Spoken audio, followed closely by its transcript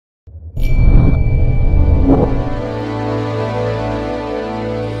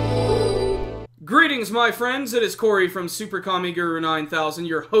Greetings, my friends. It is Corey from Super Kami Guru 9000,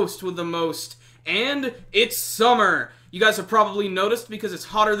 your host with the most. And it's summer. You guys have probably noticed because it's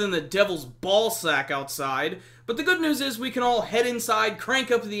hotter than the devil's ballsack outside. But the good news is we can all head inside,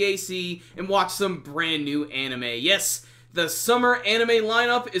 crank up the AC, and watch some brand new anime. Yes, the summer anime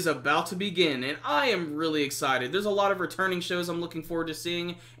lineup is about to begin, and I am really excited. There's a lot of returning shows I'm looking forward to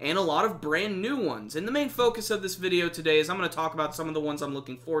seeing, and a lot of brand new ones. And the main focus of this video today is I'm going to talk about some of the ones I'm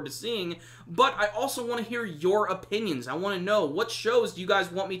looking forward to seeing, but I also want to hear your opinions. I want to know what shows do you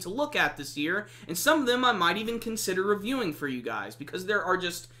guys want me to look at this year, and some of them I might even consider reviewing for you guys, because there are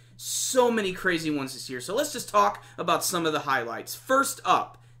just so many crazy ones this year. So let's just talk about some of the highlights. First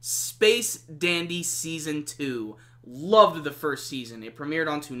up, Space Dandy Season 2. Loved the first season. It premiered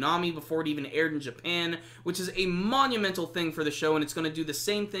on Toonami before it even aired in Japan, which is a monumental thing for the show, and it's going to do the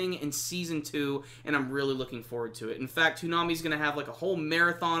same thing in Season 2, and I'm really looking forward to it. In fact, Toonami's going to have like a whole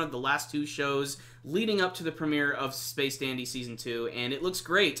marathon of the last two shows leading up to the premiere of Space Dandy Season 2, and it looks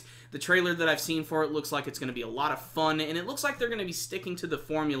great. The trailer that I've seen for it looks like it's going to be a lot of fun, and it looks like they're going to be sticking to the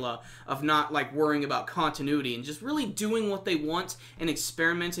formula of not like worrying about continuity and just really doing what they want and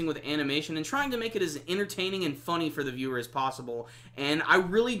experimenting with animation and trying to make it as entertaining and funny for the viewer as possible. And I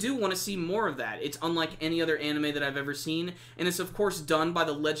really do want to see more of that. It's unlike any other anime that I've ever seen, and it's of course done by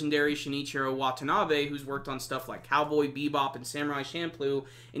the legendary Shinichiro Watanabe, who's worked on stuff like Cowboy Bebop and Samurai Champloo,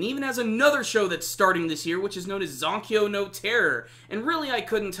 and even has another show that's starting this year, which is known as Zonkyo no Terror. And really, I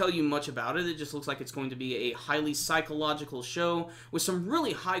couldn't tell you much about it. It just looks like it's going to be a highly psychological show with some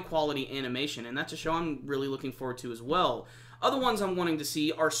really high-quality animation, and that's a show I'm really looking forward to as well. Other ones I'm wanting to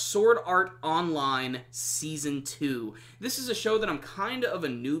see are Sword Art Online Season 2. This is a show that I'm kind of a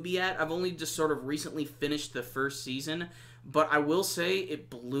newbie at. I've only just sort of recently finished the first season, but I will say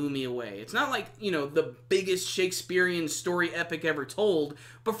it blew me away. It's not like, you know, the biggest Shakespearean story epic ever told,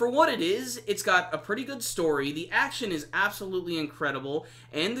 but for what it is, it's got a pretty good story, the action is absolutely incredible,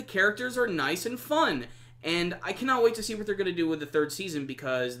 and the characters are nice and fun. And I cannot wait to see what they're going to do with the third season,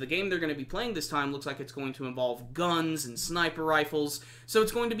 because the game they're going to be playing this time looks like it's going to involve guns and sniper rifles, so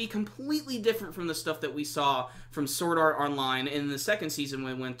it's going to be completely different from the stuff that we saw from Sword Art Online in the second season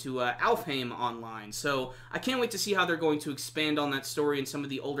when we went to Alfheim Online. So I can't wait to see how they're going to expand on that story and some of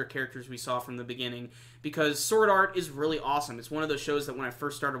the older characters we saw from the beginning, because Sword Art is really awesome. It's one of those shows that when I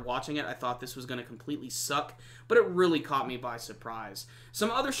first started watching it, I thought this was going to completely suck, but it really caught me by surprise.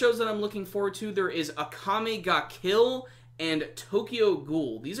 Some other shows that I'm looking forward to, there is Akame ga Kill and Tokyo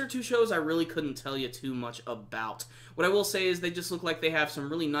Ghoul. These are two shows I really couldn't tell you too much about. What I will say is they just look like they have some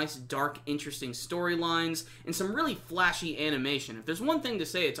really nice, dark, interesting storylines and some really flashy animation. If there's one thing to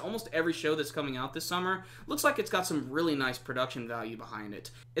say, it's almost every show that's coming out this summer looks like it's got some really nice production value behind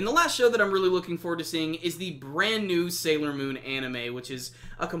it. And the last show that I'm really looking forward to seeing is the brand new Sailor Moon anime, which is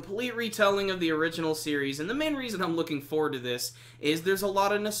a complete retelling of the original series. And the main reason I'm looking forward to this is there's a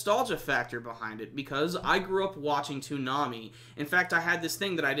lot of nostalgia factor behind it, because I grew up watching Toonami. In fact, I had this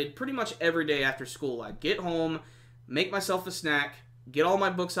thing that I did pretty much every day after school. I'd get home, make myself a snack, get all my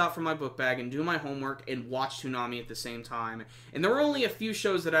books out from my book bag, and do my homework and watch Toonami at the same time. And there were only a few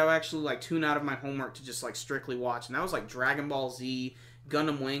shows that I would actually like tune out of my homework to just like strictly watch, and that was like Dragon Ball Z,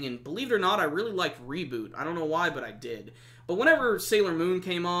 Gundam Wing, and believe it or not, I really liked Reboot. I don't know why, but I did. But whenever Sailor Moon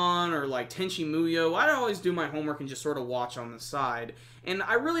came on, or like Tenchi Muyo, I'd always do my homework and just sort of watch on the side. And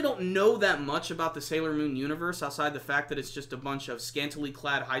I really don't know that much about the Sailor Moon universe, outside the fact that it's just a bunch of scantily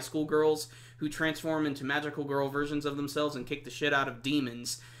clad high school girls who transform into magical girl versions of themselves and kick the shit out of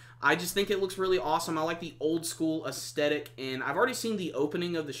demons. I just think it looks really awesome. I like the old school aesthetic, and I've already seen the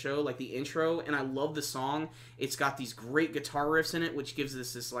opening of the show, like the intro, and I love the song. It's got these great guitar riffs in it, which gives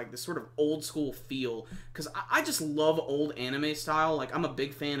this sort of old school feel, because I just love old anime style. Like, I'm a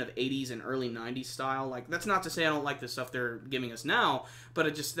big fan of 80s and early 90s style. Like, that's not to say I don't like the stuff they're giving us now, but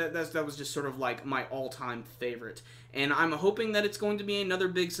it just that was just sort of like my all-time favorite. And I'm hoping that it's going to be another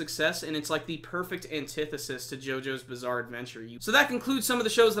big success, and it's like the perfect antithesis to JoJo's Bizarre Adventure. So that concludes some of the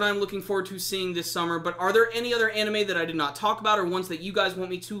shows that I'm looking forward to seeing this summer, but are there any other anime that I did not talk about, or ones that you guys want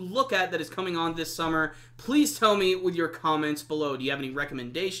me to look at that is coming on this summer? Please tell me with your comments below. Do you have any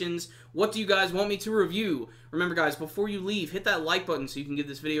recommendations? What do you guys want me to review? Remember guys, before you leave, hit that like button so you can give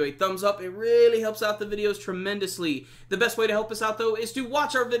this video a thumbs up. It really helps out the videos tremendously. The best way to help us out though is to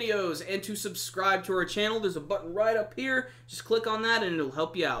watch our videos and to subscribe to our channel. There's a button right up here. Just click on that and it'll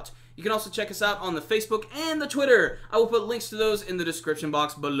help you out. You can also check us out on the Facebook and the Twitter. I will put links to those in the description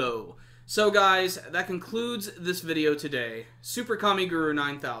box below. So guys, that concludes this video today. Super Kami Guru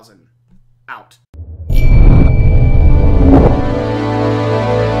 9000, out.